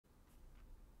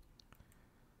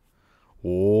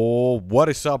Oh, what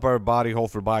is up, everybody?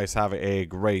 Hopefully, everybody's having a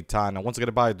great time. Now, once again,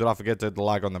 everybody, do not forget to hit the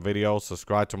like on the video,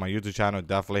 subscribe to my YouTube channel,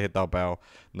 definitely hit that bell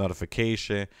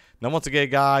notification. Now, once again,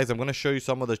 guys, I'm going to show you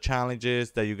some of the challenges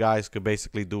that you guys could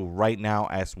basically do right now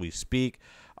as we speak.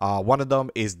 One of them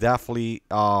is definitely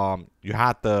you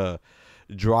have to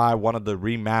drive one of the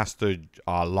remastered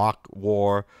Lock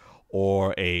War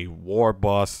or a War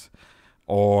Bus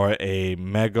or a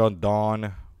Mega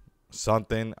Dawn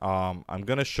something. I'm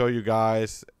gonna show you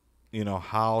guys,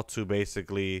 how to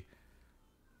basically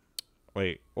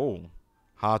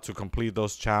how to complete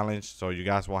those challenge, so you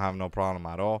guys won't have no problem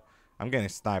at all. I'm getting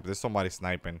sniped. There's somebody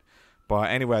sniping. But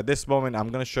anyway, at this moment, I'm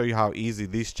gonna show you how easy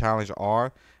these challenges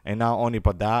are, and not only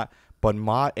but that, but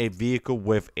mod a vehicle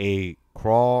with a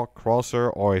crosser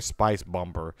or a spice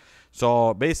bumper.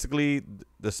 So basically,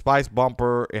 the spice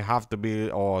bumper, it have to be,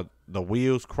 or the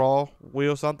wheels crawl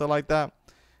wheel, something like that.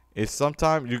 It's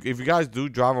sometimes if you guys do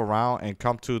drive around and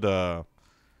come to the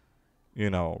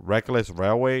reckless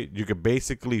railway, you could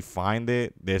basically find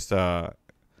it. There's a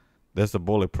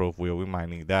bulletproof wheel. We might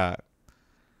need that,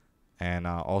 and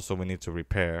also we need to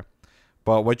repair.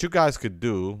 But what you guys could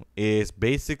do is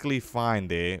basically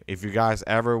find it. If you guys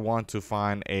ever want to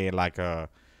find a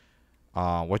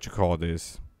what you call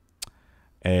this,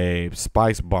 a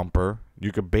spice bumper,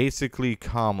 you could basically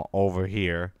come over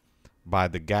here by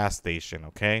the gas station.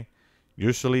 Okay,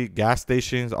 usually gas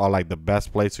stations are like the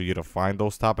best place for you to find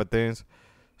those type of things,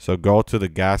 so go to the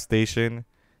gas station.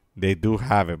 They do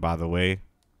have it, by the way.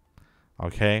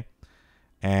 Okay,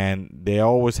 and they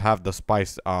always have the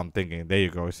spice thinking. There you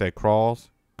go. It said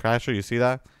crasher, you see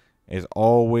that? It's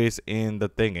always in the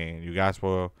thinking. You guys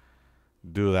will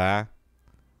do that.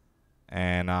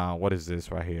 And what is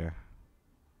this right here?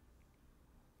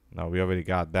 No, we already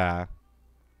got that.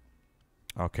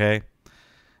 Okay,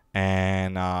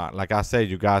 and like I said,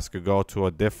 you guys could go to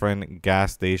a different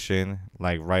gas station,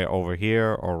 like right over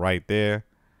here or right there.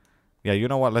 Yeah, you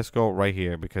know what, let's go right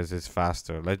here because it's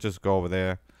faster. Let's just go over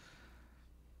there.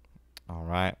 All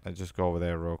right, let's just go over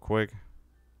there real quick.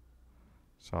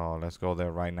 So let's go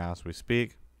there right now as we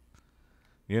speak.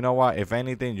 You know what, if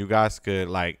anything, you guys could,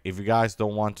 like, if you guys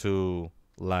don't want to,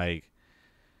 like,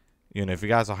 if you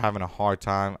guys are having a hard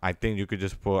time, I think you could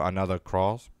just put another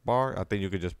crossbar. I think you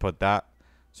could just put that.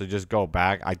 So just go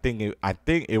back. I think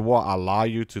it will allow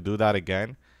you to do that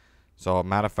again. So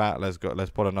matter of fact, let's go. Let's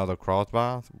put another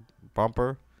crossbar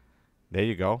bumper. There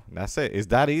you go. That's it. It's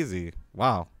that easy.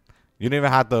 Wow. You didn't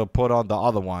even have to put on the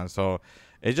other one. So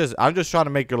I'm just trying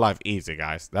to make your life easy,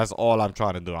 guys. That's all I'm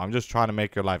trying to do. I'm just trying to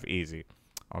make your life easy.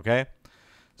 Okay.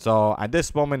 So at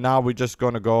this moment now, we're just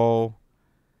gonna go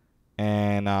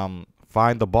and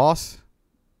find the boss.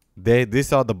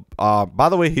 These are the by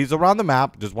the way, he's around the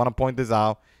map. Just want to point this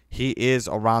out. He is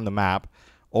around the map.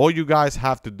 All you guys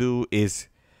have to do is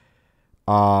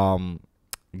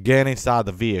get inside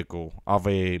the vehicle of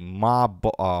a mob,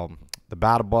 the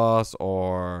battle bus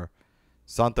or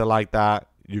something like that.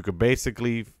 You could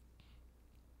basically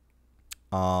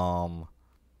find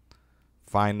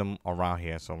them around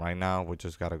here. So right now we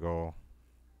just gotta go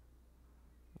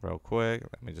real quick.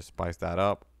 Let me just spice that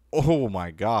up. Oh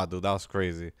my god, dude, that was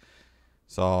crazy.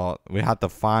 So we have to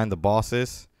find the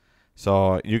bosses.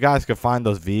 So you guys can find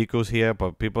those vehicles here,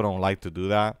 but people don't like to do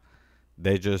that.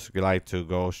 They just like to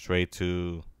go straight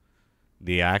to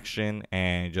the action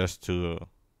and just to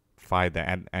fight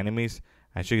the enemies.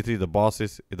 As you can see, the boss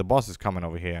is coming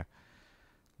over here.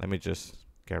 Let me just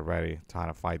get ready, trying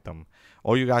to fight them.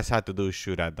 All you guys have to do is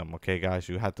shoot at them, okay, guys?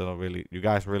 You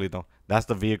guys really don't. That's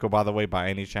the vehicle, by the way, by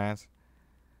any chance.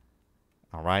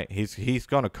 All right, he's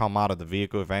gonna come out of the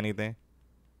vehicle if anything.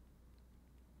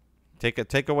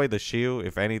 Take away the shield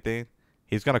if anything.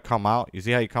 He's gonna come out. You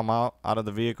see how he come out of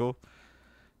the vehicle?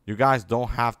 You guys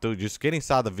don't have to. Just get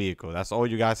inside the vehicle. That's all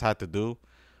you guys have to do.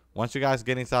 Once you guys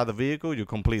get inside the vehicle, you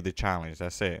complete the challenge.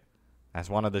 That's it. That's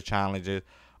one of the challenges.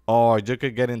 Or you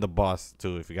could get in the bus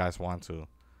too if you guys want to.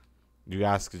 You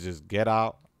guys could just get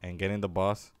out and get in the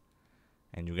bus,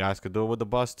 and you guys could do it with the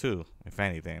bus too, if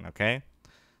anything. Okay.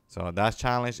 So that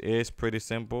challenge is pretty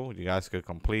simple. You guys could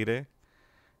complete it.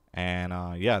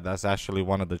 And yeah, that's actually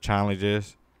one of the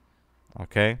challenges.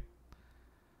 Okay.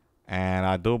 And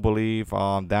I do believe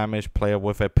damage player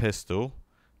with a pistol.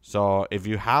 So if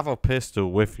you have a pistol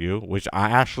with you, which I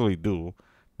actually do.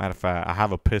 Matter of fact, I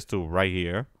have a pistol right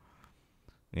here.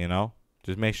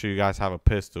 Just make sure you guys have a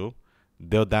pistol.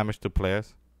 Deal damage to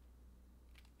players.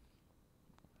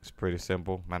 It's pretty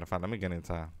simple. Matter of fact, let me get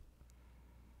inside.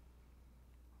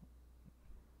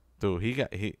 Dude,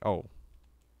 oh.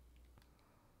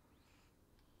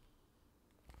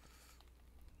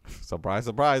 Surprise,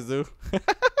 surprise, dude.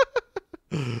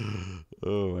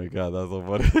 Oh my god, that's so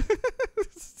funny.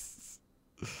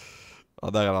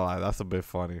 I'm not gonna lie, that's a bit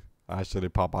funny. Actually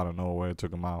pop out of nowhere and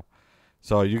took him out.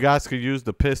 So you guys could use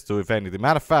the pistol if anything.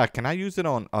 Matter of fact, can I use it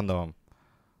on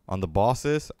the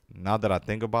bosses? Now that I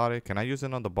think about it, can I use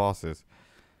it on the bosses?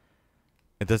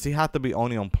 And does he have to be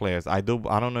only on players? I don't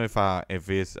know if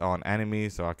it's on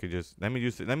enemies, so I could just let me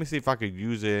use it. Let me see if I could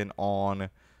use it on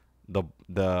the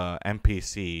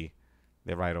NPC.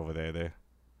 They're right over there.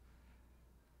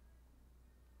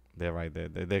 They're right there.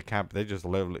 They're camp. They just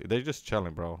literally. They're just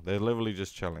chilling, bro. They're literally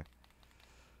just chilling,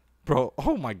 bro.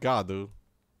 Oh my god, dude.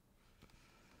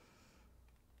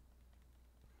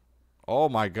 Oh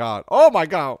my god. Oh my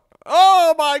god.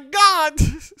 Oh my god.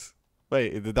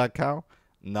 Wait, did that count?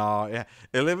 No, yeah.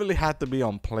 It literally had to be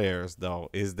on players though.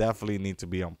 It definitely need to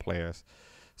be on players.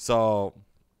 So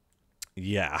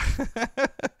yeah.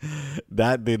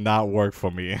 That did not work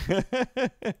for me.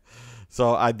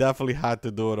 So I definitely had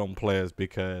to do it on players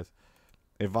because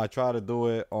if I try to do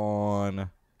it on,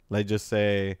 let's just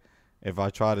say, if I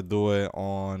try to do it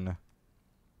on,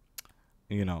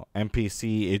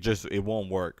 NPC, it won't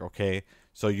work. Okay,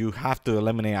 so you have to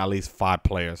eliminate at least 5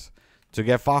 players to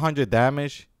get 500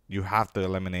 damage. You have to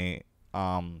eliminate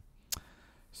some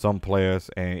players,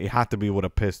 and it had to be with a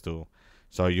pistol.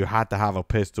 So you have to have a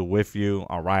pistol with you.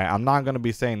 All right, I'm not gonna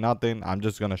be saying nothing. I'm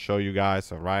just gonna show you guys.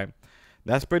 All right,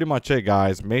 that's pretty much it,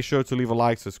 guys. Make sure to leave a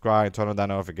like, subscribe, and turn on that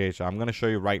notification. I'm gonna show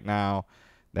you right now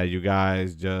that you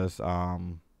guys just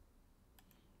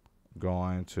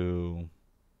going to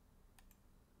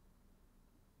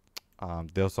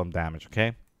deal some damage.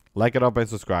 Okay, like it up and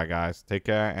subscribe, guys. Take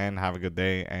care and have a good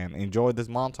day and enjoy this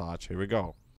montage. Here we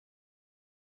go.